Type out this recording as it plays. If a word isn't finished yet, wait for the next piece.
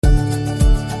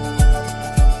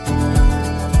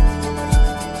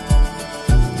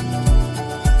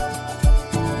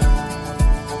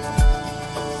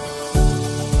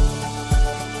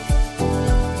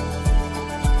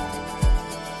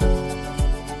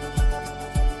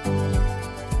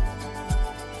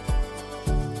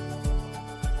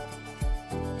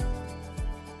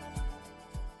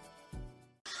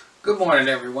Good morning,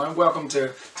 everyone. Welcome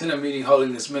to Tenant Meeting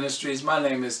Holiness Ministries. My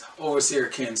name is Overseer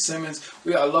Ken Simmons.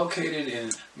 We are located in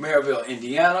Maryville,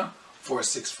 Indiana,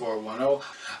 46410.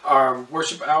 Our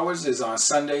worship hours is on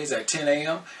Sundays at 10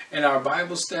 a.m. and our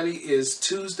Bible study is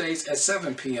Tuesdays at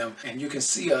 7 p.m. and you can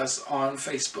see us on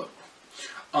Facebook.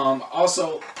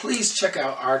 Also, please check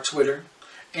out our Twitter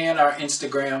and our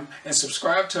Instagram and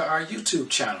subscribe to our YouTube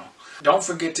channel. Don't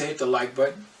forget to hit the like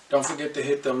button. Don't forget to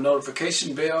hit the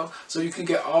notification bell so you can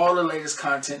get all the latest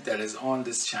content that is on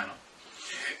this channel.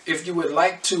 If you would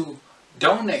like to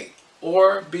donate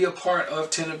or be a part of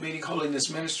Tenant Meeting Holiness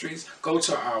Ministries, go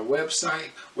to our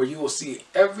website where you will see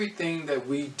everything that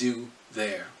we do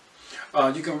there.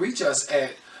 You can reach us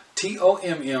at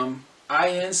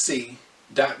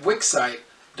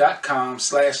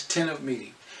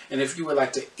tomminc.wixsite.com/tenantmeeting. And if you would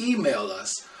like to email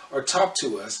us or talk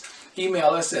to us, email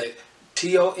us at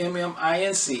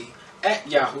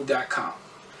tomminc@yahoo.com.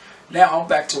 Now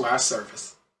back to our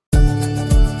service.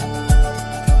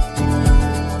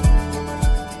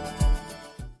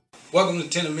 Welcome to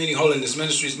Tenant Meeting Holiness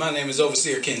Ministries. My name is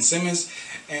Overseer Ken Simmons,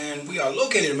 and we are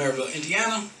located in Maryville,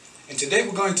 Indiana. And today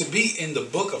we're going to be in the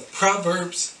book of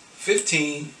Proverbs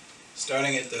 15,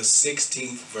 starting at the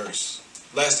 16th verse.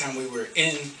 Last time we were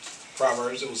in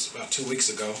Proverbs, it was about 2 weeks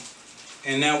ago.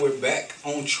 And now we're back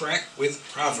on track with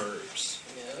Proverbs.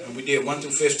 And we did 1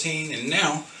 through 15, and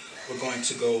now we're going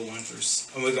to go through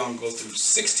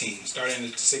 16, starting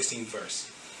at the 16th verse.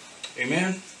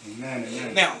 Amen. Amen.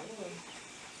 Amen. Now,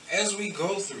 as we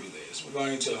go through this, we're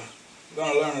going to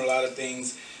learn a lot of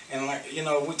things. And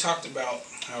we talked about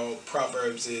how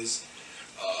Proverbs is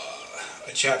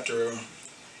a chapter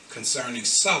concerning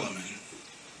Solomon,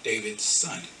 David's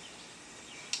son.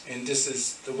 And this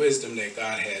is the wisdom that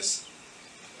God has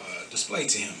displayed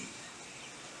to him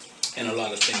in a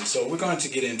lot of things. So we're going to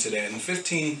get into that. And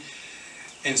 15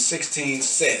 and 16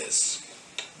 says,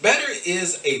 "Better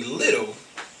is a little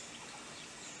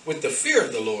with the fear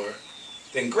of the Lord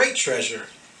than great treasure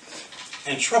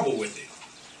and trouble with it."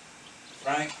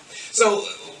 Right? So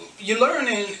you learn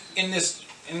in this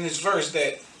verse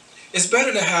that it's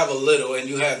better to have a little and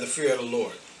you have the fear of the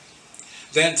Lord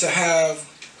than to have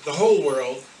the whole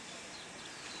world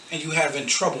and you having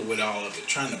trouble with all of it,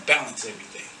 trying to balance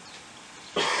everything.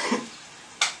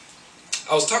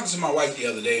 I was talking to my wife the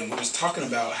other day, and we was talking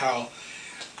about how,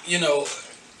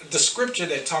 the scripture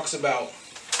that talks about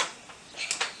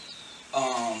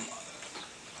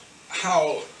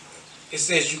how it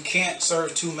says you can't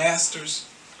serve two masters.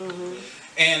 Mm-hmm.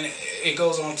 And it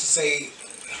goes on to say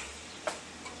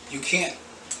you can't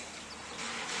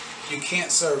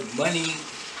serve money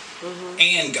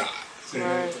and God.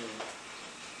 Right.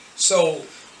 So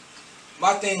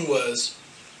my thing was,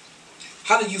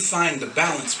 how do you find the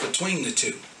balance between the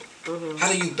two? Mm-hmm. How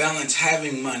do you balance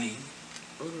having money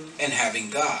and having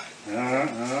God?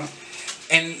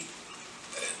 And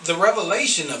the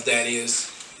revelation of that is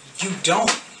you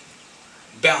don't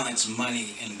balance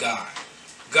money and God.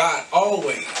 God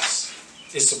always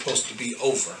is supposed to be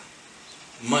over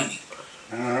money,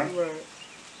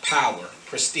 power,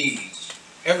 prestige,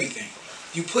 everything.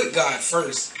 You put God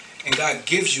first and God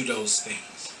gives you those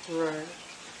things. Right.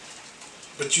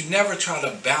 But you never try to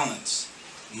balance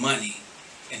money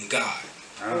and God.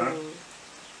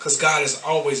 Because God is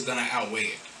always going to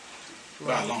outweigh it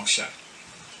by a long shot.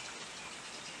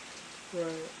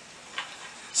 Right.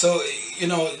 So,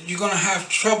 you're going to have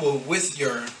trouble with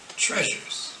your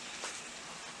treasures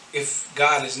if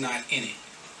God is not in it.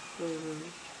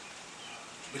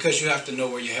 Because you have to know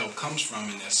where your help comes from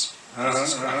in this.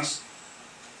 Jesus Christ.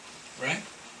 Right?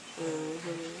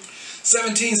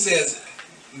 17 says,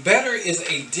 "Better is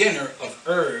a dinner of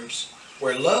herbs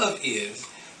where love is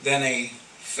than a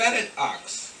fatted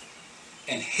ox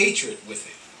and hatred with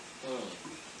it."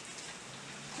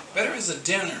 Better is a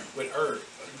dinner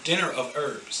of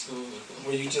herbs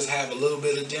where you just have a little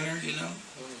bit of dinner,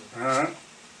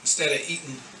 instead of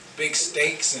eating big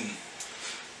steaks and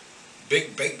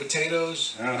big baked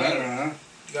potatoes. You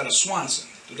got a Swanson.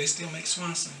 Do they still make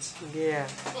Swansons? Yeah.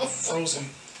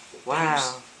 Frozen.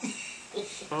 Wow.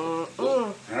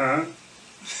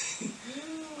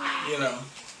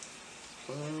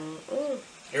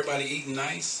 Everybody eating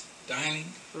nice,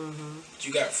 dining. But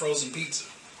you got frozen pizza.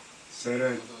 Say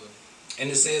that.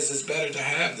 And it says it's better to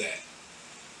have that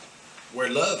where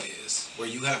love is, where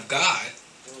you have God,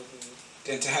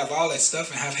 than to have all that stuff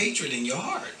and have hatred in your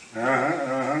heart.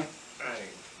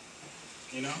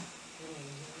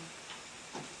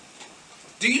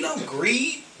 Do you know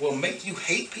greed will make you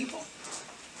hate people?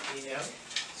 Yeah.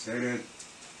 Say that.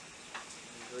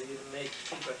 Greed will make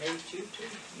people hate you too.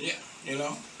 Yeah,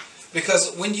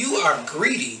 Because when you are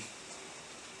greedy,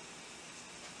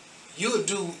 you'll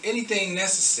do anything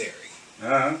necessary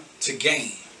Uh-huh. to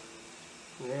gain.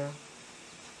 Yeah.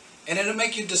 And it'll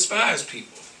make you despise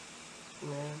people.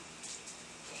 Yeah.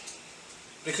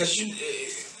 Because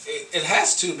it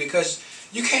has to, because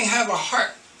you can't have a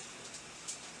heart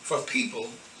for people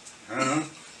Uh-huh.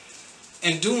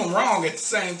 and do them wrong at the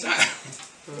same time.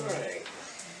 Right.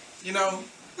 You know?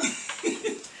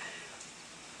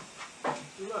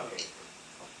 Right.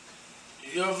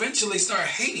 You'll eventually start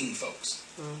hating folks.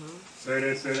 Mm-hmm. Say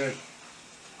that, say that.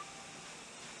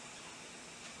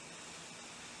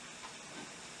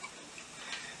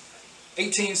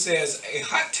 "18 says, a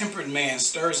hot-tempered man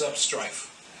stirs up strife.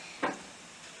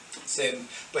 Said,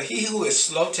 but he who is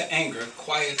slow to anger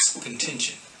quiets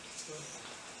contention.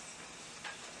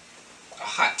 A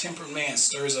hot-tempered man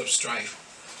stirs up strife.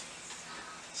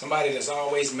 Somebody that's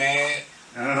always mad,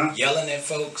 Uh-huh. yelling at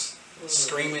folks,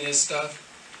 screaming and stuff.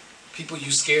 People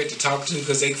you scared to talk to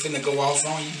because they finna go off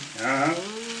on you. Uh-huh.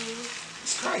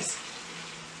 It's crazy.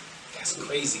 That's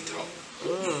crazy talk.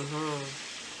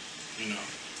 Mm-hmm. You know,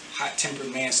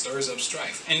 hot-tempered man stirs up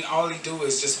strife, and all he do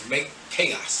is just make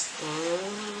chaos.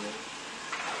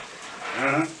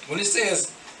 Uh-huh. When it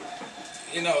says,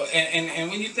 you know, and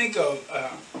when you think of a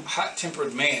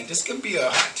hot-tempered man, this could be a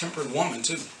hot-tempered woman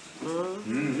too.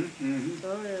 Mm-hmm. Mm-hmm.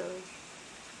 Oh, yeah.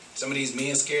 Some of these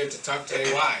men scared to talk to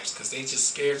their wives because they just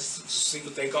scared to see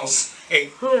what they gonna say.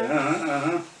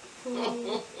 Uh-huh.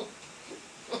 Uh-huh.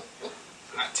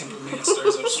 Hot-tempered man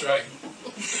stirs up strife.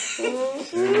 Say that,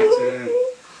 say that.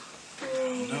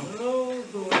 No. Oh,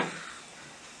 boy.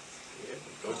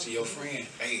 Go to your friend.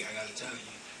 Hey, I gotta tell you.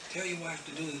 Tell your wife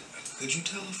to do it. Could you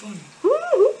tell her for me?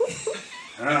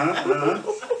 Uh-huh.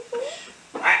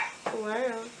 Uh-huh.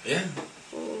 Wow. Yeah.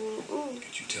 Mm-mm.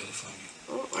 Could you tell her for me?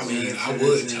 Mm-mm. I mean, I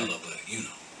would tell her, but you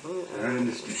know. I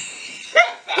understand.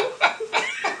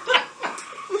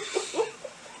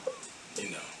 You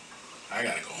know. I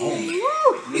gotta go home later.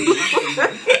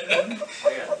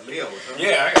 I got Leo, huh?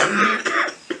 Yeah, I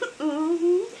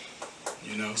gotta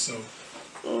You know, so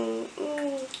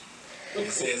it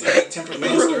says a tempered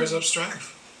man stirs up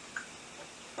strife.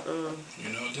 You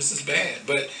know, this is bad.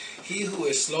 But he who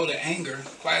is slow to anger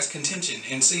quiets contention.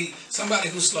 And see, somebody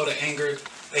who's slow to anger,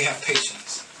 they have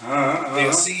patience. Uh-huh. They'll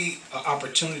Uh-huh. see an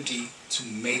opportunity to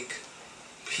make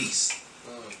peace.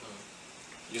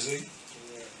 You see?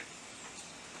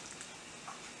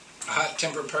 A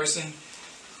hot-tempered person,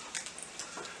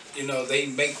 you know, they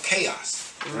make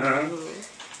chaos. Uh-huh.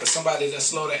 But somebody that's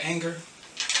slow to anger,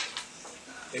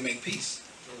 they make peace.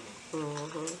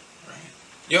 Right?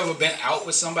 You ever been out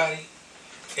with somebody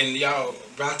and y'all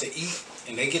about to eat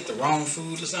and they get the wrong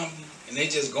food or something and they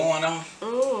just going off?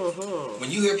 Mm-hmm.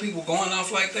 When you hear people going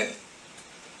off like that,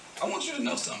 I want you to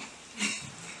know something.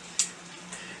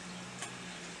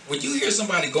 When you hear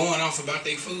somebody going off about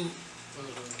their food,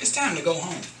 it's time to go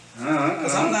home.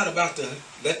 Because I'm not about to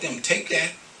let them take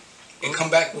that and come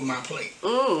back with my plate.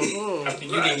 Mm-hmm. After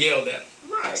you done yelled at them.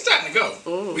 Right. It's time to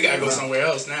go. We got to go somewhere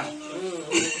else now.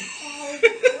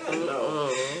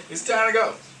 No. It's time to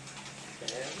go.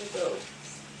 Time to go.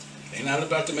 They're not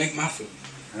about to make my food.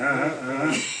 Uh-huh.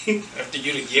 Uh-huh. After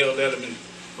you done yelled at them and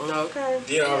Okay.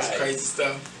 did all this Right. crazy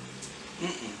stuff.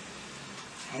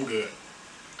 I'm good.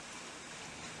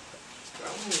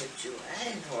 I'm with you. I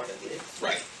ain't part of this.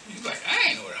 Right. He's like,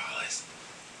 I ain't ordered all this.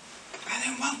 I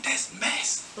didn't want this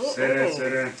mess. Say that, say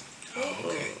that. Oh,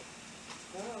 okay.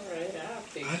 All right, I'll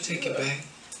pick I'll take you it up. back.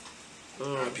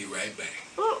 I'll be right back.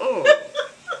 Mm-mm.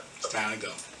 It's time to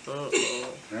go. Mm-mm.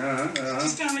 Uh-huh. Uh-huh.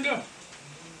 It's time to go.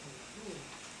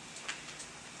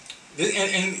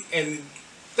 And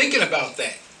thinking about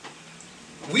that,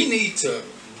 we need to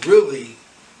really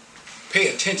pay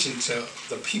attention to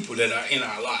the people that are in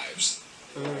our lives.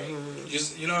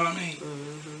 You know what I mean?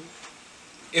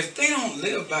 If they don't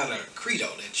live by the credo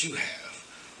that you have,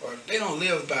 or if they don't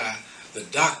live by the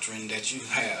doctrine that you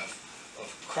have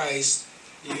of Christ,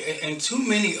 and too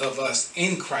many of us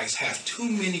in Christ have too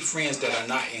many friends that are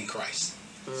not in Christ.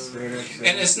 Say that, say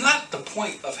And that. it's not the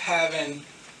point of having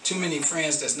too many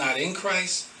friends that's not in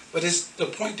Christ, but it's the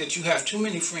point that you have too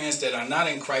many friends that are not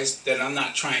in Christ that are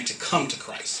not trying to come to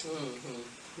Christ.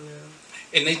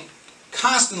 And they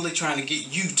constantly trying to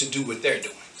get you to do what they're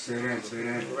doing. Say that, say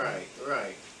that. Right,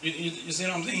 right. You see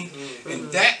what I'm saying?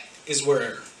 And that is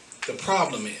where the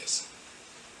problem is.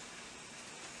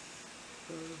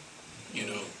 You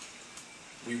know,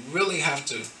 we really have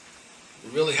to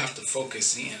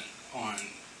focus in on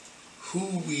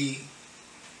who we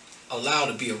allow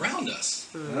to be around us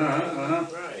Uh-huh. Uh-huh.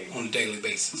 Right. on a daily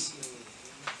basis.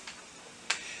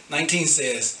 19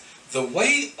 says, the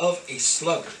way of a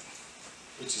sluggard,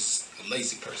 which is a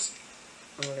lazy person,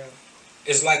 Okay.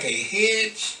 is like a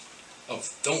hedge of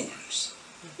thorns.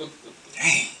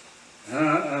 Dang.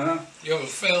 You ever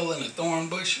fell in a thorn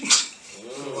bush?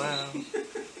 Wow.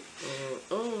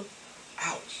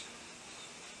 Ouch.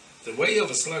 The way of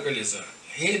a sluggard is a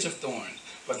hedge of thorns,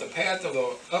 but the path of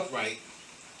the upright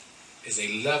is a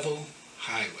level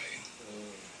highway.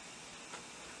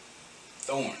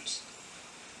 Thorns.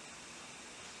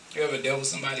 You ever dealt with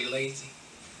somebody lazy?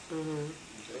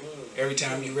 Every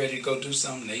time you're ready to go do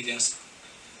something, they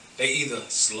either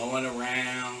slowing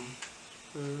around.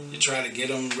 You try to get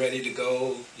them ready to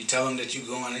go. You tell them that you're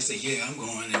going. They say, yeah, I'm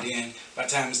going. And then by the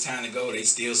time it's time to go, they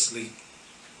still sleep.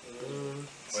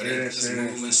 Or they just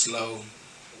moving slow.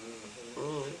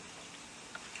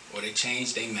 Or they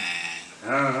change their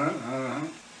mind.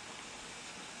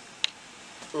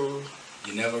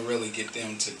 You never really get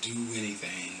them to do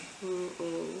anything. You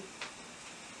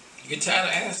get tired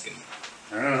of asking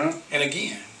them. And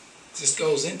again, this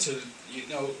goes into,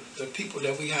 the people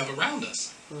that we have around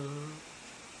us.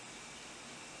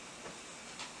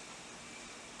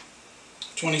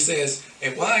 20 says,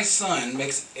 a wise son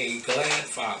makes a glad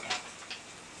father,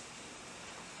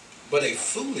 but a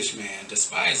foolish man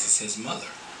despises his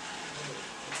mother.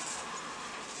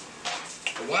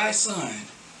 A wise son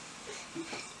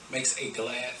makes a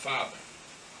glad father.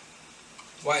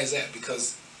 Why is that?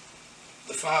 Because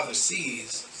the father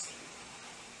sees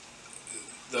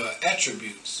the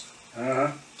attributes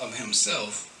of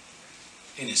himself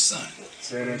in his son.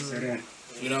 And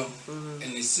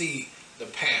they see the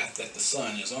path that the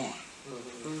son is on.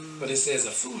 But it says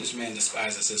a foolish man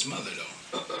despises his mother, though.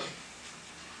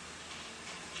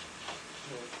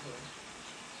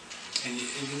 And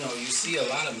you see a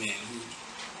lot of men who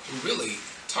really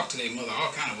talk to their mother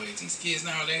all kind of ways. These kids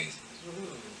nowadays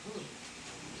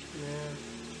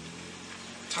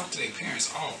talk to their parents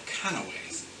all kind of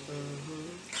ways.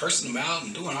 Cursing them out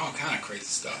and doing all kind of crazy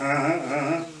stuff.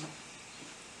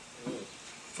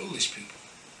 Foolish people.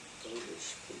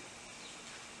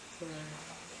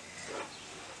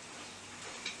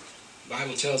 The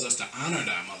Bible tells us to honor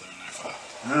thy mother and thy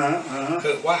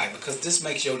father. Why? Because this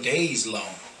makes your days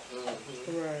long.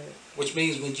 Which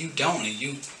means when you don't, and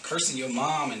you cursing your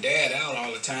mom and dad out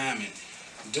all the time and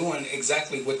doing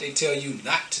exactly what they tell you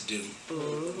not to do,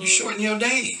 you shorten your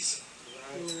days.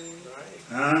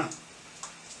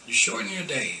 You shorten your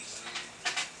days.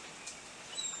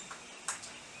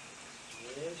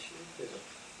 Yes, you do.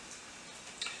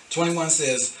 21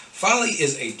 says, folly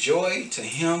is a joy to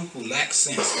him who lacks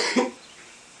sense.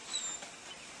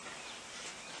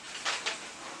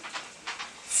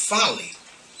 Folly,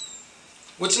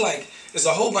 which is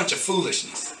a whole bunch of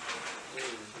foolishness.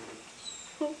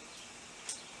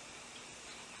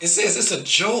 It says it's a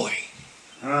joy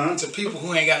to people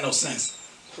who ain't got no sense.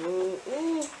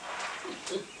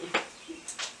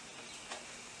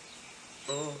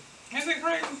 Isn't it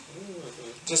crazy?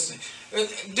 Just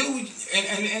dude,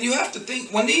 and you have to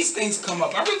think when these things come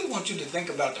up. I really want you to think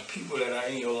about the people that are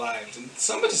in your lives, and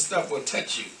some of the stuff will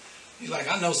touch you. You're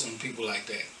like, I know some people like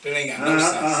that ain't got no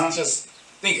sense. Just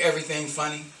think everything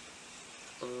funny,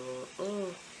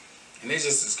 and they're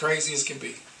just as crazy as can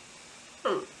be.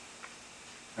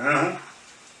 I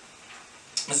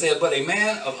said, but a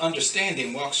man of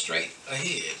understanding walks straight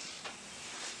ahead.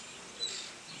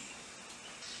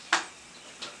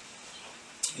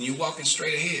 And you walking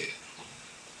straight ahead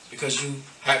because you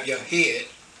have your head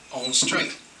on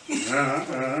straight.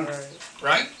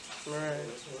 Right?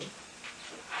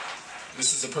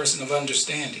 This is a person of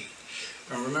understanding.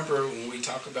 And remember when we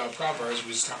talk about Proverbs,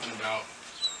 we was talking about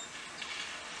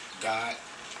God,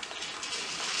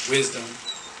 wisdom,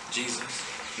 Jesus,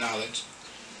 knowledge.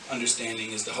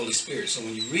 Understanding is the Holy Spirit. So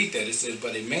when you read that, it says,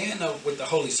 but a man with the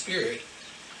Holy Spirit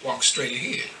walks straight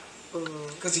ahead.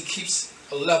 Because he keeps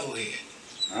a level head.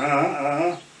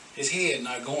 His head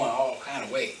not going all kind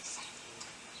of ways.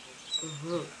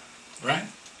 Right?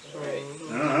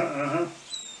 Right.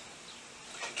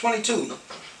 22.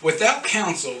 Without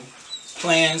counsel,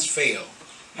 plans fail.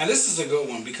 Now this is a good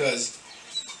one because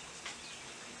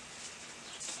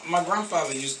my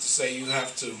grandfather used to say you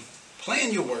have to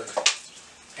plan your work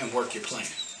and work your plan.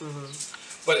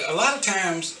 But a lot of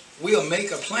times we'll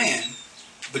make a plan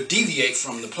but deviate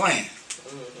from the plan.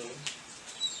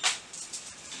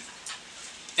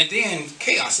 And then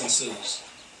chaos ensues.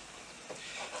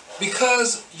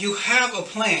 Because you have a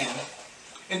plan,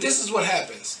 and this is what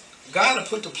happens. God will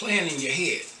put the plan in your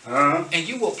head, and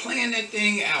you will plan that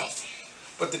thing out.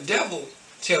 But the devil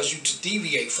tells you to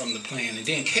deviate from the plan, and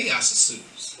then chaos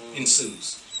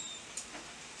ensues.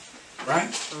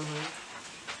 Right?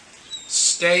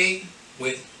 Stay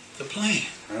with the plan.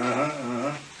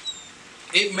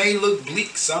 it may look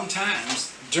bleak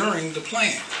sometimes during the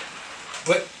plan,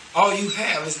 but all you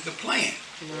have is the plan.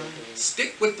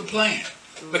 Stick with the plan.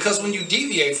 Because when you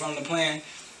deviate from the plan,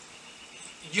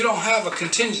 you don't have a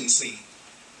contingency.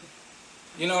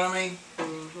 You know what I mean?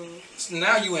 So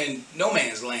now you're in no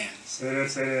man's land, Say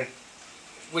that, say that.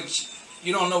 which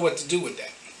you don't know what to do with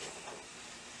that.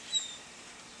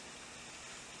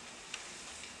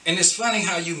 And it's funny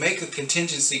how you make a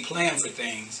contingency plan for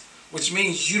things, which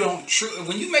means you don't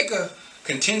when you make a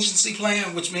contingency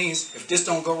plan, which means if this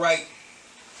don't go right,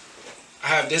 I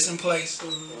have this in place.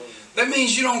 That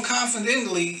means you don't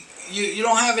confidently, you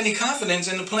don't have any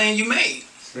confidence in the plan you made,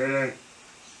 Say that.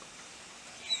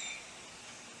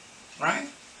 right?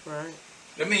 Right.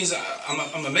 That means I'm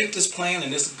going to make this plan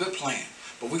and it's a good plan,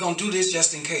 but we're going to do this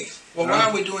just in case. Well, why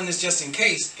are we doing this just in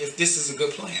case if this is a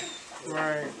good plan?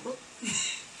 Right.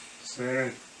 Say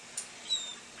that.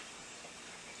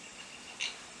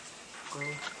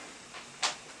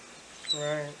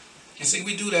 Right. And see,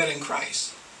 we do that in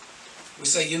Christ. We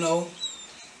say, you know,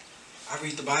 I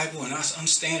read the Bible and I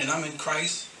understand and I'm in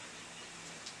Christ,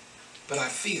 but I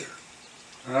fear,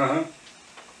 Uh-huh.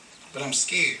 but I'm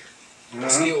scared. I Uh-huh.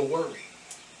 still worry.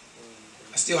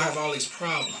 I still have all these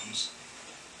problems.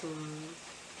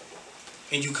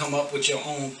 And you come up with your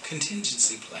own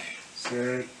contingency plan. Say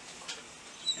that.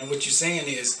 And what you're saying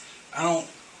is, I don't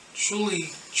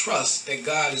truly trust that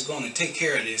God is going to take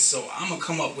care of this, so I'm going to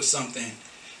come up with something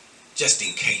just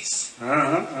in case.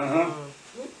 Uh-huh. Uh-huh.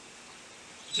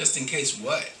 Just in case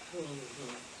what?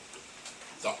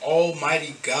 The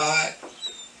Almighty God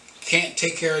can't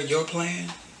take care of your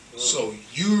plan, so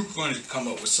you're going to come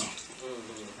up with something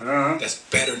Uh-huh. that's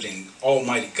better than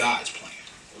Almighty God's plan.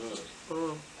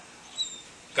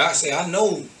 God say, I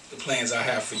know the plans I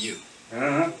have for you.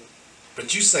 Uh-huh.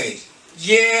 But you say,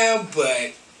 yeah,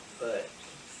 but But.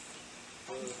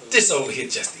 this over here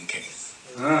just in case.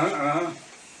 Uh-huh. Uh-huh.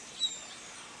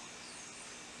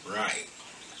 Right.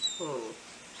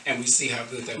 And we see how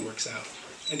good that works out.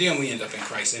 And then we end up in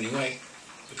Christ anyway,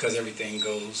 because everything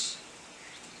goes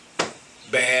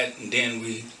bad, and then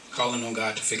we calling on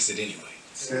God to fix it anyway.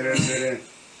 Say that, say that.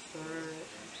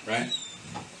 Right?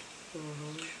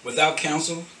 Without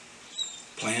counsel,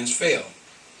 plans fail.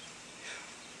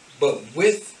 But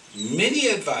with many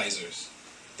advisors,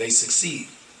 they succeed.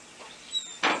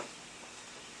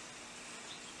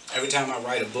 Every time I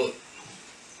write a book,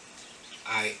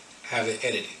 I have it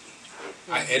edited.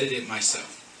 I edit it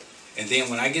myself. And then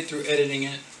when I get through editing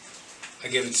it, I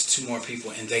give it to 2 more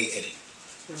people and they edit.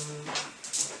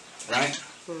 Right?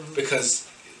 Because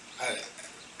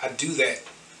I do that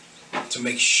to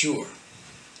make sure.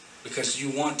 Because you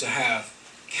want to have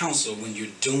counsel when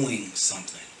you're doing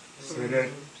something. Say that.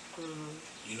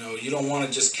 You know, you don't want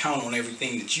to just count on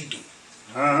everything that you do.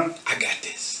 Uh-huh. I got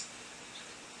this.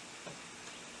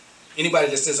 Anybody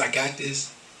that says I got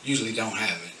this usually don't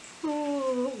have it.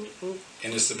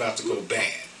 And it's about to go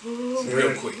bad Say real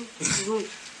that. quick.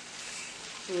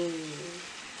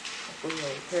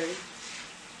 Okay.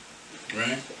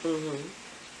 Right?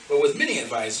 But with many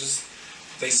advisors,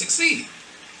 they succeed.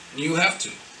 You have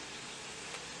to.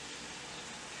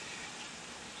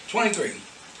 23.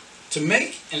 To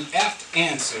make an apt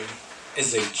answer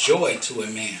is a joy to a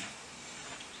man,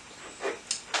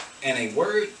 and a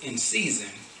word in season,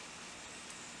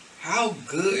 how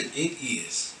good it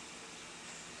is.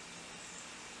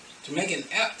 To make an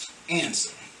apt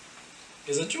answer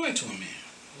is a joy to a man.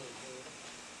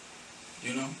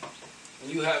 You know?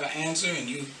 When you have an answer and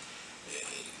you,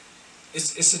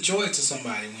 it's a joy to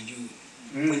somebody when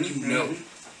you know.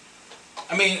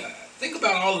 I mean, think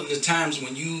about all of the times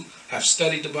when you have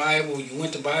studied the Bible, you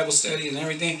went to Bible study and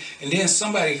everything, and then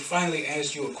somebody finally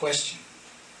asks you a question.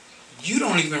 You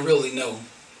don't even really know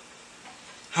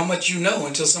how much you know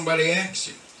until somebody asks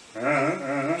you. Uh-huh.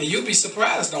 Uh-huh. And you'll be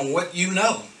surprised on what you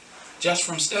know just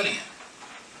from studying.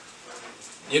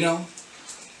 You know?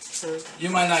 You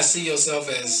might not see yourself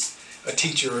as a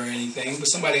teacher or anything, but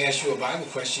somebody asks you a Bible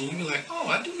question, you'll be like, oh,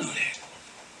 I do know that.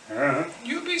 Uh-huh.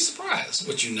 You'll be surprised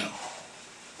what you know.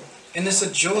 And it's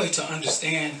a joy to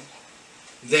understand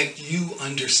that you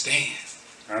understand.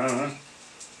 Uh-huh.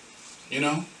 You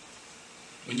know?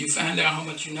 When you find out how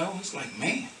much you know, it's like,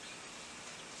 man.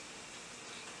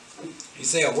 You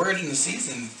say a word in the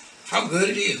season, how good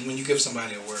it is when you give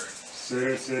somebody a word. Say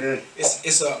that, say that.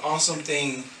 It's an awesome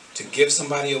thing to give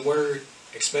somebody a word,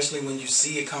 especially when you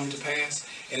see it come to pass.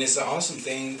 And it's an awesome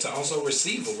thing to also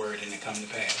receive a word and it come to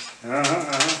pass. Uh-huh.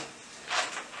 Uh-huh.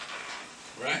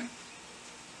 Right?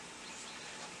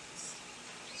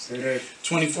 Say that.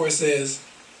 24 says,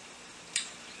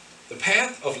 the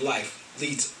path of life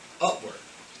leads upward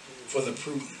for the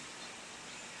prudent,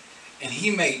 and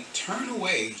he may turn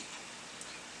away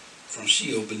from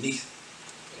Sheol beneath.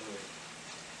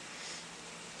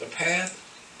 The path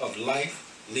of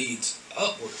life leads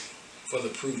upward for the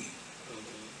prudent.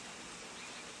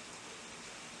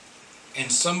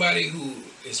 And somebody who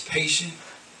is patient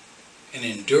and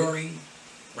enduring,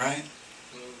 right?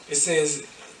 It says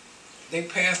their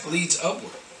path leads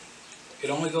upward. It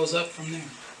only goes up from there.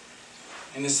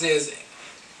 And it says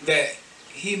that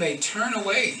he may turn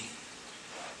away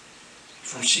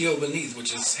from Sheol beneath,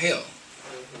 which is hell.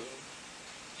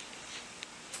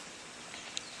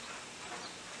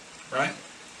 Right?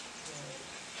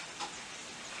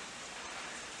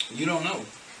 You don't know.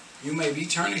 You may be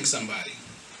turning somebody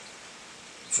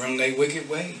from their wicked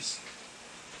ways.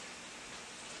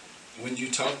 When you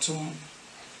talk to them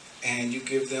and you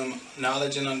give them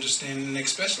knowledge and understanding, and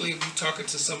especially if you're talking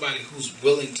to somebody who's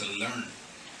willing to learn.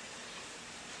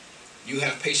 You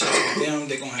have patience with them,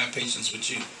 they're going to have patience with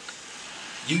you.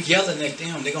 You yelling at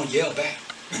them, they're going to yell back.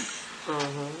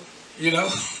 You know?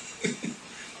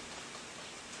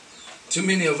 Too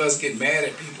many of us get mad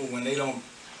at people when they don't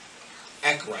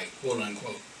act right, quote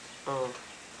unquote.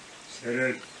 Say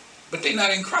that. But they're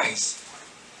not in Christ.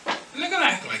 And they're going to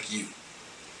act like you.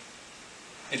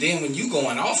 And then when you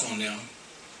going off on them,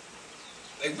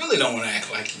 they really don't want to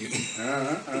act like you.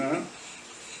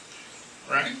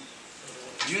 Right?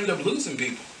 You end up losing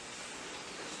people.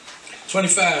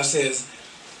 25 says,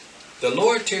 the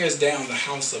Lord tears down the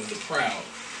house of the proud,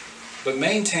 but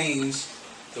maintains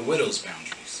the widow's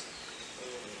boundaries.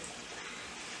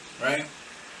 Right?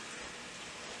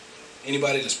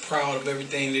 Anybody that's proud of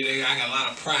everything that I got a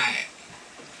lot of pride.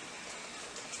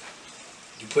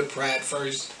 You put pride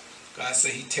first, God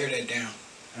said he tear that down.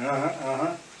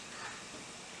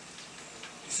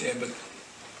 He said,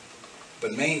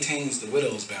 but maintains the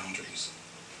widow's boundaries.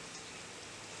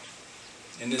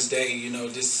 In this day, you know,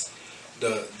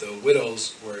 the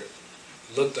widows were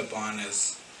looked upon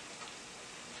as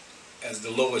the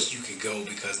lowest you could go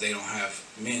because they don't have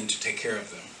men to take care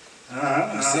of them.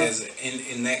 It says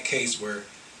in that case where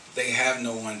they have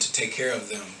no one to take care of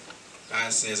them,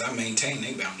 God says, I maintain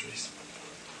their boundaries.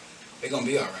 They're going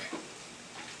to be all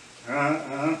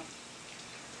right.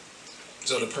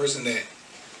 So the person that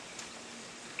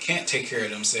can't take care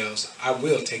of themselves, I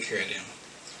will take care of them.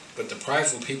 But the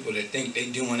prideful people that think they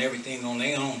doing everything on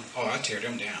their own, oh, I tear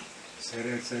them down. Say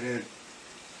that, say that.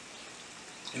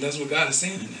 And that's what God is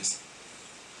saying in this.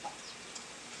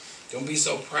 Don't be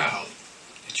so proud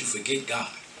that you forget God.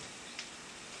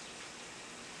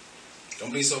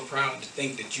 Don't be so proud to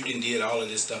think that you didn't did all of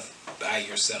this stuff by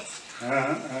yourself.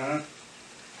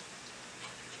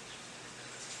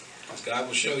 Because God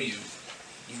will show you,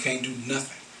 you can't do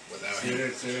nothing without Him. Say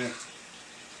that, say that.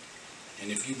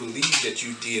 And if you believe that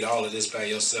you did all of this by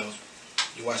yourself,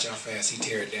 you watch how fast He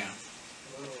tear it down.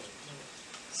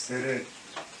 Say that.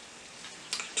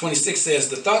 26 says,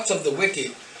 the thoughts of the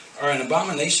wicked are an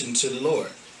abomination to the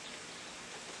Lord.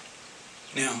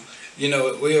 Now, you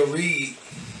know, we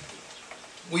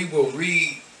will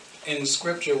read in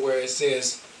scripture where it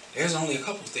says, there's only a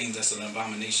couple things that's an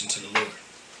abomination to the Lord.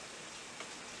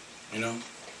 You know?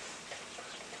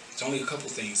 It's only a couple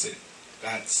things that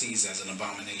God sees as an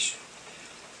abomination.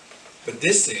 But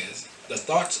this says, the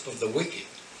thoughts of the wicked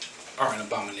are an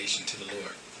abomination to the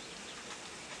Lord.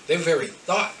 Their very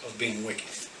thought of being wicked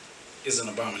is an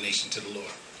abomination to the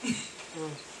Lord.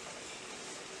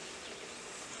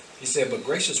 He said, but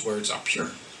gracious words are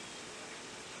pure.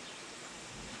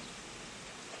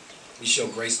 We show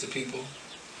grace to people,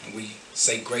 and we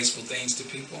say graceful things to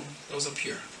people. Those are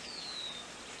pure.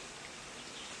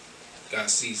 God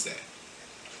sees that.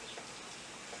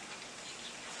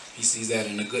 He sees that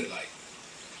in a good light.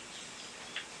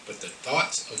 But the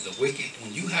thoughts of the wicked,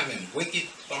 when you having wicked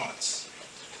thoughts,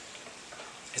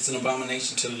 it's an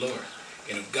abomination to the Lord.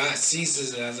 And if God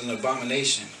sees it as an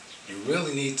abomination, you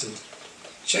really need to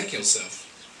check yourself.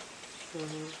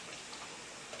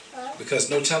 Because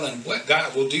no telling what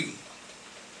God will do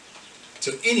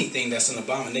to anything that's an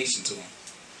abomination to Him.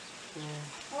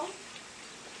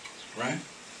 Right?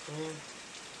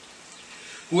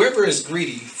 Whoever is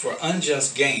greedy for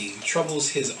unjust gain troubles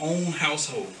his own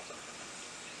household,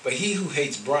 but he who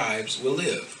hates bribes will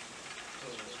live.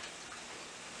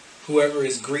 Whoever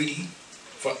is greedy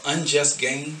for unjust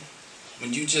gain,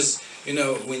 when you just, you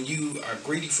know, when you are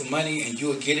greedy for money and you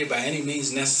will get it by any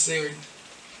means necessary,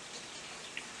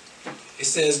 it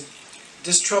says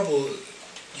this trouble,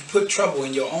 you put trouble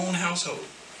in your own household.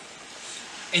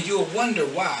 And you'll wonder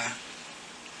why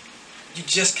you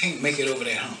just can't make it over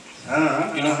that hump.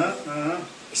 You know?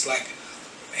 It's like,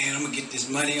 man, I'm going to get this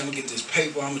money, I'm going to get this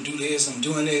paper, I'm going to do this, I'm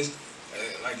doing this.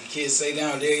 like the kids say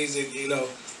nowadays, you know,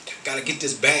 gotta get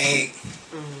this bag.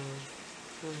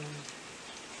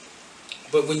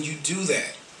 But when you do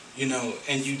that, you know,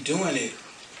 and you doing it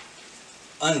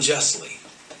unjustly,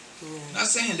 not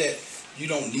saying that you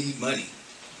don't need money.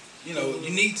 You know, you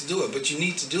need to do it, but you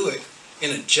need to do it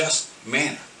in a just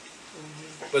manner.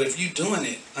 But if you're doing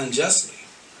it unjustly,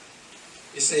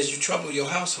 it says you trouble your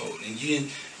household, and you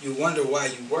wonder why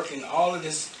you're working all of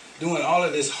this, doing all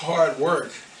of this hard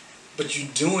work, but you're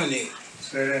doing it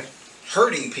Say that.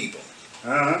 hurting people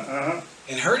Uh-huh.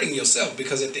 and hurting yourself,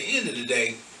 because at the end of the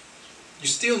day, you're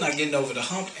still not getting over the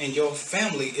hump, and your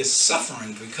family is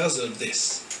suffering because of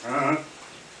this. Uh-huh.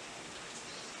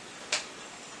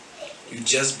 You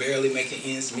just barely making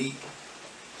ends meet.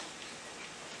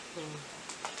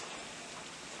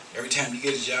 Every time you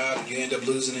get a job, you end up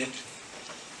losing it.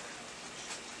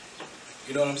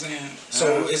 You know what I'm saying?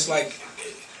 So it's like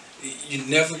you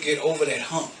never get over that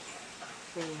hump.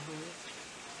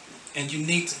 And you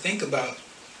need to think about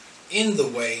in the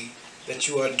way that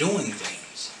you are doing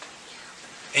things.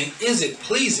 And is it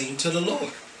pleasing to the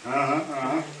Lord?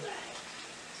 Uh-huh.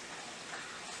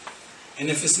 And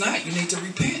if it's not, you need to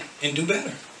repent and do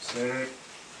better. Say that.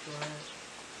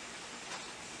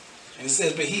 And it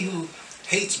says, but he who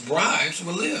hates bribes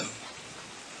will live.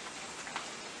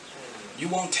 You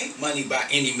won't take money by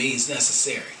any means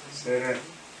necessary. Say that.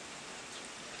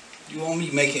 You won't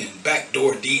be making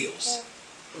backdoor deals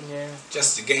Yeah.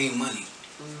 just to gain money.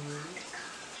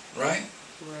 Right?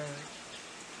 Right.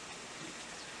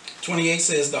 28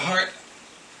 says, the heart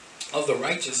of the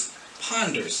righteous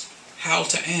ponders how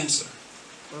to answer.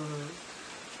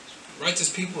 Righteous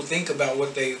people think about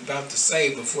what they're about to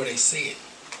say before they say it.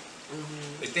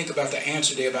 They think about the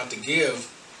answer they're about to give,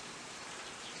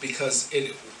 because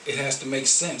it has to make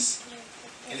sense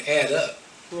and add up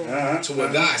Uh-huh. to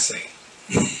what God say.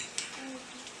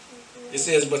 It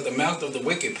says, but the mouth of the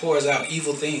wicked pours out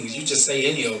evil things. You just say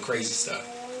any old crazy stuff.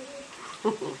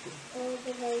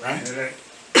 Right? Say that.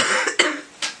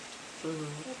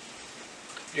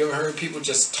 You ever heard people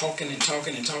just talking and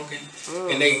talking and talking,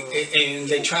 and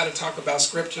they try to talk about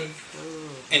scripture,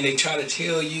 and they try to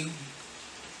tell you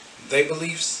their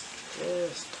beliefs,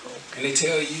 Yes. and they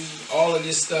tell you all of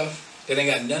this stuff that ain't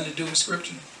got nothing to do with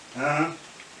scripture. Uh-huh.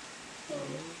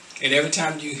 And every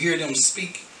time you hear them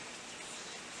speak,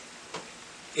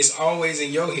 it's always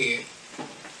in your head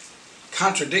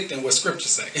contradicting what scripture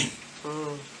say.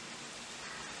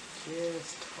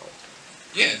 Yes.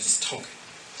 Yeah, just talking.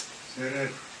 Say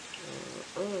that.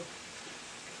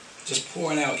 Just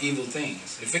pouring out evil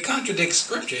things. If it contradicts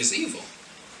scripture, it's evil.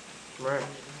 Right.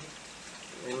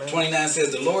 Amen. 29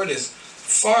 says, the Lord is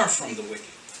far from the wicked,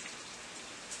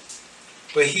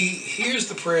 but he hears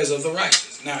the prayers of the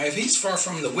righteous. Now, if he's far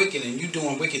from the wicked and you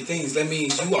doing wicked things, that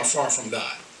means you are far from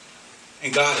God.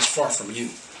 And God is far from you.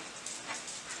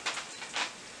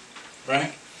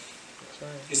 Right? That's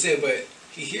right. It said, but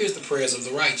he hears the prayers of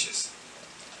the righteous,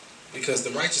 because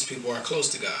the righteous people are close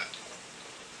to God.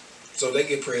 So they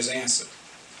get prayers answered.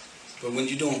 But when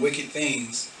you're doing wicked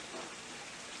things,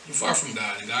 you're far from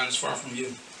God, and God is far from you.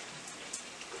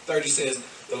 30 says,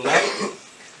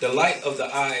 the light of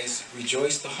the eyes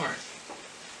rejoice the heart,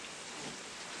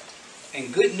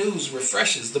 and good news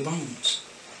refreshes the bones.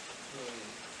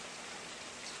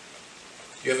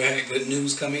 You ever had good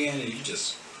news come in and you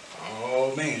just,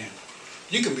 oh man,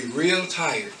 you can be real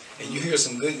tired and you hear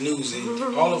some good news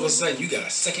and all of a sudden you got a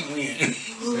second wind.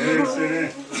 Say that.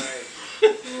 Say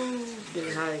that.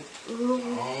 Get hype.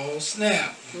 Oh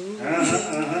snap.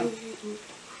 Uh-huh.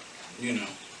 You know,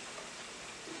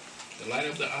 the light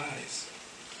of the eyes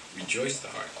rejoices the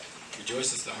heart.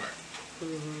 Rejoices the heart.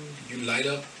 You light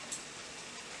up,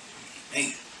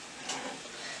 man.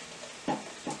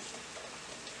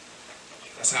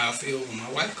 That's how I feel when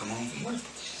my wife come home from work.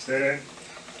 Say that.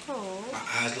 Oh. My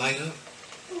eyes light up.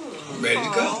 I'm ready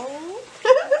to go.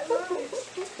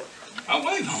 My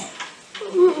wife home.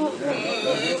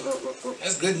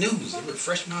 That's good news. It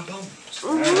refreshed my bones.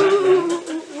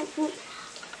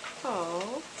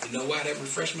 Oh. You know why that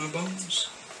refreshed my bones?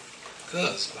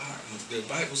 Because the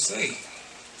Bible say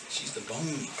she's the bone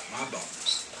of my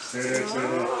bones Say that. Say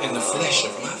that. and the flesh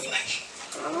of my flesh.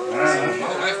 So Uh-huh. when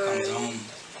my wife comes home,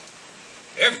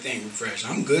 everything refreshed.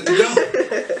 I'm good to go.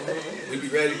 We be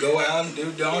ready to go out and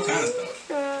do all kinds of stuff.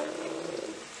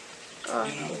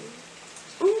 You know,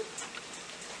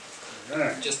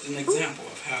 Right. just an example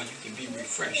of how you can be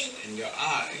refreshed and your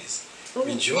eyes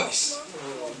rejoice.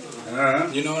 Uh-huh.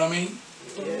 You know what I mean?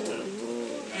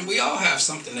 And we all have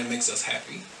something that makes us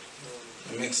happy.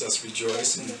 It makes us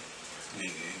rejoice and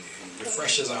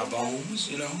refreshes our bones,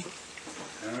 you know.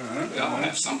 We all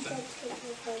have something.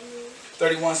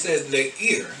 31 says, the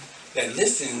ear that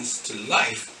listens to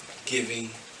life-giving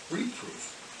reproof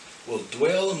will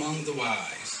dwell among the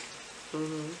wise.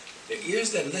 The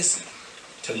ears that listen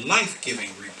to life-giving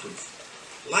reproof.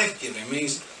 Life-giving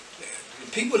means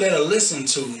people that are listening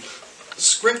to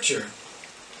scripture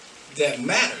that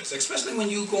matters, especially when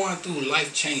you're going through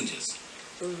life changes.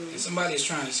 And somebody is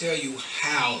trying to tell you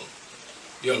how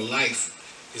your life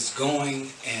is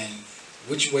going and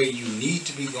which way you need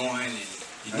to be going and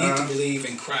you need to believe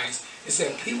in Christ. It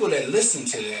said people that listen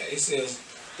to that, it says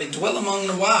they dwell among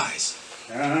the wise.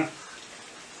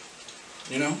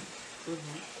 You know?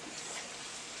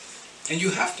 And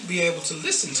you have to be able to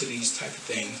listen to these type of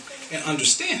things and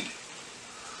understand it.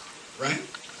 Right?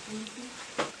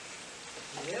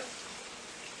 Yep.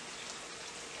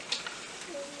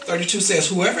 32 says,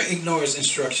 whoever ignores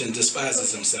instruction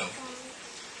despises himself.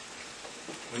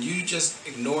 When you just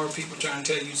ignore people trying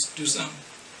to tell you to do something,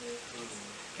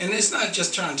 and it's not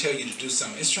just trying to tell you to do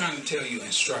something, it's trying to tell you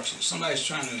instructions. Somebody's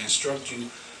trying to instruct you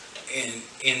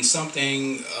in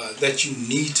something that you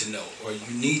need to know or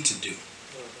you need to do.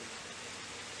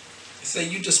 It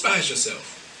says you despise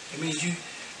yourself. It means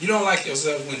you don't like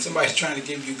yourself when somebody's trying to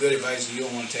give you good advice and you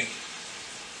don't want to take it.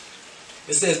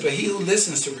 It says, but he who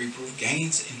listens to reproof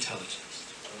gains intelligence.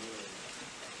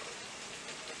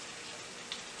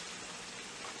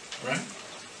 Right?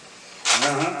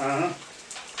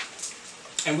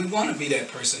 And we want to be that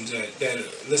person that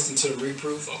listen to the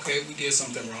reproof. Okay, we did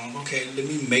something wrong. Okay, let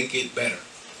me make it better.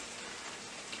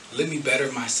 Let me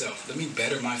better myself. Let me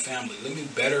better my family. Let me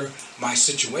better my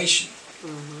situation.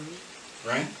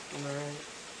 Right? Right.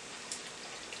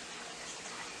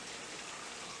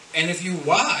 And if you're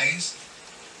wise,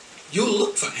 you'll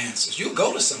look for answers. You'll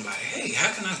go to somebody. Hey,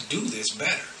 how can I do this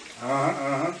better?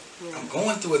 I'm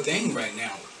going through a thing right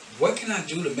now. What can I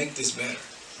do to make this better?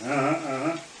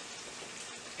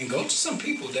 And go to some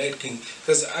people that can,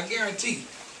 because I guarantee,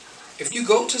 if you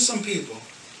go to some people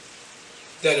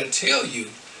that'll tell you,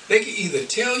 they can either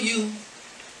tell you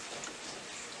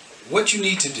what you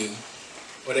need to do,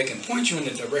 or they can point you in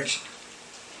the direction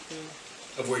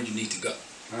of where you need to go.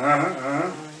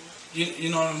 You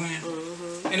know what I'm saying?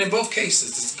 And in both cases,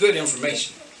 it's good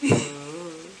information.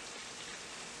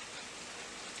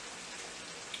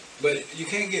 But you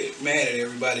can't get mad at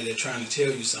everybody that's trying to tell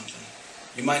you something.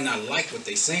 You might not like what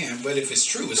they're saying, but if it's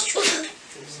true, it's true.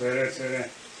 Say that.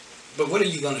 But what are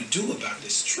you going to do about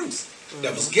this truth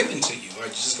that was given to you? Are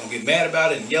you just going to get mad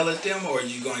about it and yell at them, or are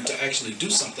you going to actually do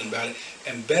something about it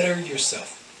and better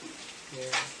yourself?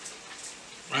 Yeah.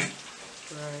 Right?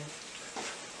 Right.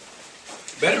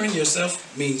 Bettering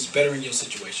yourself means bettering your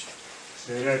situation.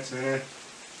 Say that.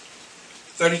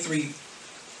 33,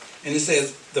 and it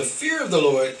says, the fear of the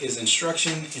Lord is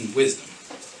instruction in wisdom,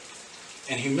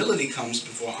 and humility comes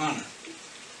before honor.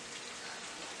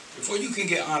 Before you can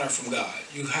get honor from God,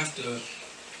 you have to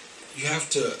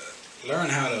learn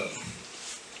how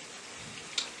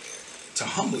to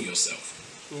humble yourself.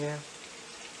 Yeah.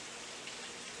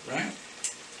 Right?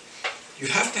 You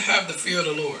have to have the fear of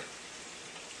the Lord.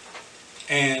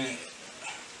 And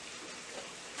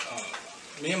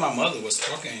me and my mother was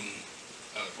talking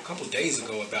a couple days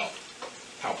ago about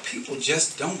how people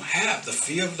just don't have the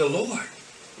fear of the Lord.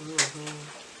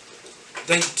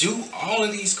 They do all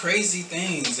of these crazy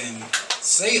things and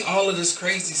say all of this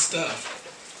crazy stuff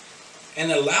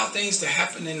and allow things to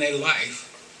happen in their life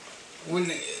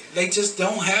when they just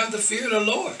don't have the fear of the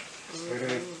Lord.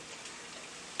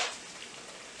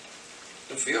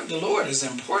 The fear of the Lord is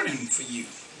important for you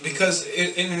because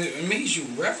it means you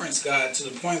reverence God to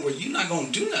the point where you're not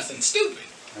going to do nothing stupid.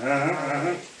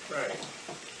 Right.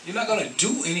 You're not going to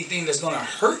do anything that's going to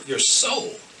hurt your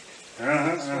soul.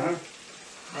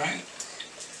 Right?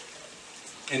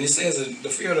 And it says that the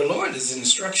fear of the Lord is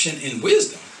instruction in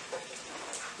wisdom.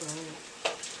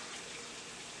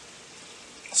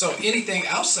 So anything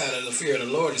outside of the fear of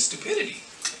the Lord is stupidity.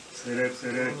 Say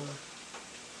that.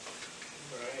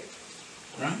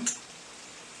 Right?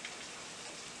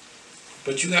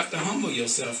 But you have to humble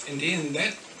yourself, and then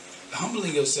that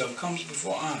humbling yourself comes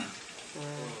before honor.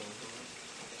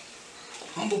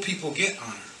 Humble people get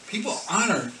honor. People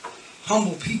honor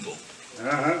humble people.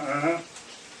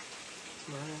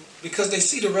 Because they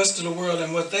see the rest of the world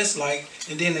and what that's like,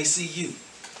 and then they see you.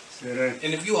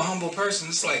 And if you're a humble person,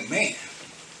 it's like, man.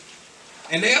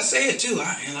 And they'll say it too,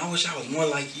 and I wish I was more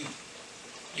like you.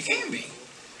 You can be.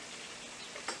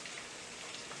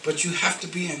 But you have to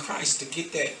be in Christ to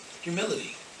get that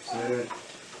humility.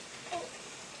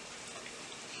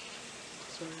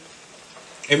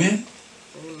 Amen?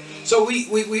 So we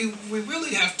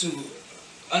really have to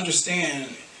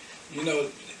understand You know,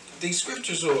 these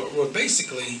scriptures were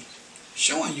basically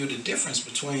showing you the difference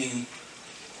between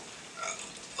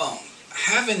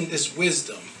having this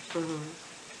wisdom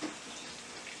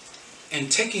and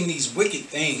taking these wicked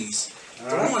things,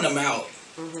 throwing them out,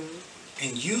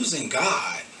 and using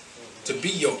God to be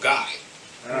your guide.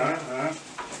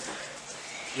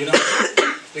 You know,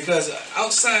 because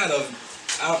outside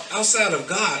of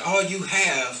God, all you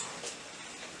have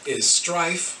is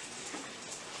strife.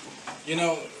 You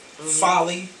know,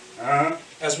 folly,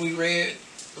 as we read,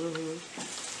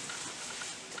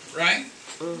 right?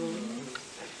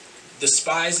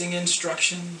 Despising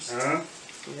instructions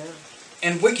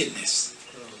and wickedness.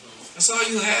 That's all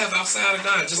you have outside of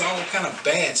God, just all kind of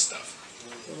bad stuff.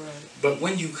 But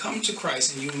when you come to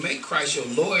Christ and you make Christ your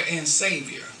Lord and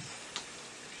Savior,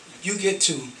 you get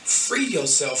to free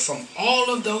yourself from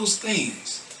all of those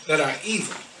things that are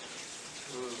evil.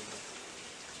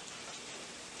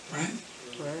 Right?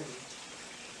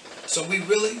 So we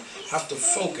really have to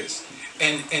focus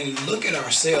and look at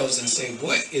ourselves and say,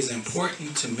 what is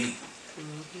important to me?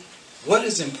 What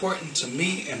is important to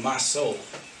me and my soul?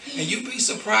 And you'd be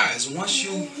surprised once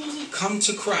you come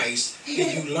to Christ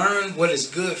and you learn what is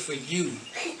good for you.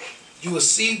 You will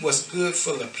see what's good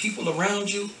for the people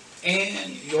around you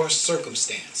and your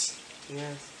circumstance.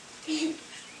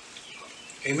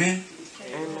 Amen?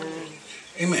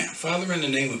 Amen. Father, in the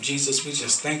name of Jesus, we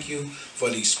just thank you for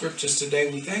these scriptures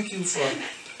today. We thank you for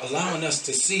allowing us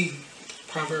to see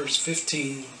Proverbs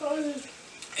 15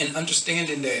 and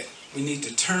understanding that we need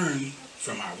to turn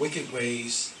from our wicked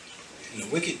ways and the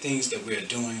wicked things that we are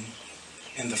doing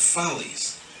and the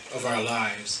follies of our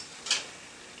lives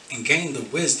and gain the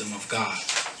wisdom of God.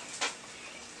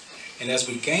 And as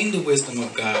we gain the wisdom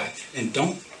of God and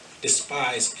don't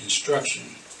despise instruction,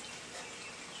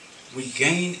 we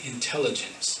gain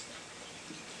intelligence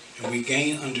and we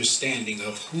gain understanding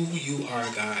of who you are,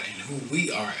 God, and who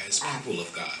we are as people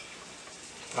of God.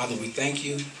 Father, we thank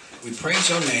you. We praise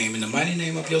your name. In the mighty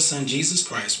name of your Son, Jesus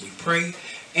Christ, we pray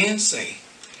and say,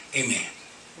 amen.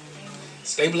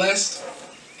 Stay blessed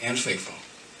and faithful.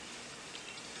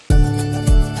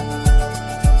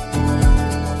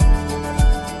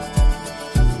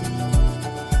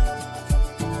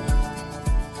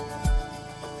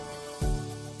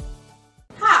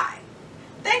 Hi,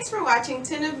 thanks for watching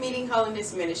 10 of Meeting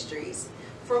Holiness Ministries.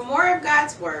 For more of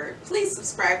God's Word, please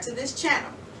subscribe to this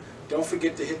channel. Don't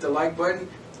forget to hit the like button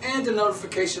and the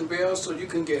notification bell so you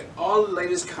can get all the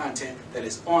latest content that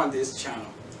is on this channel.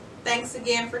 Thanks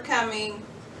again for coming.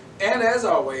 And as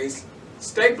always,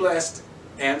 stay blessed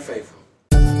and faithful.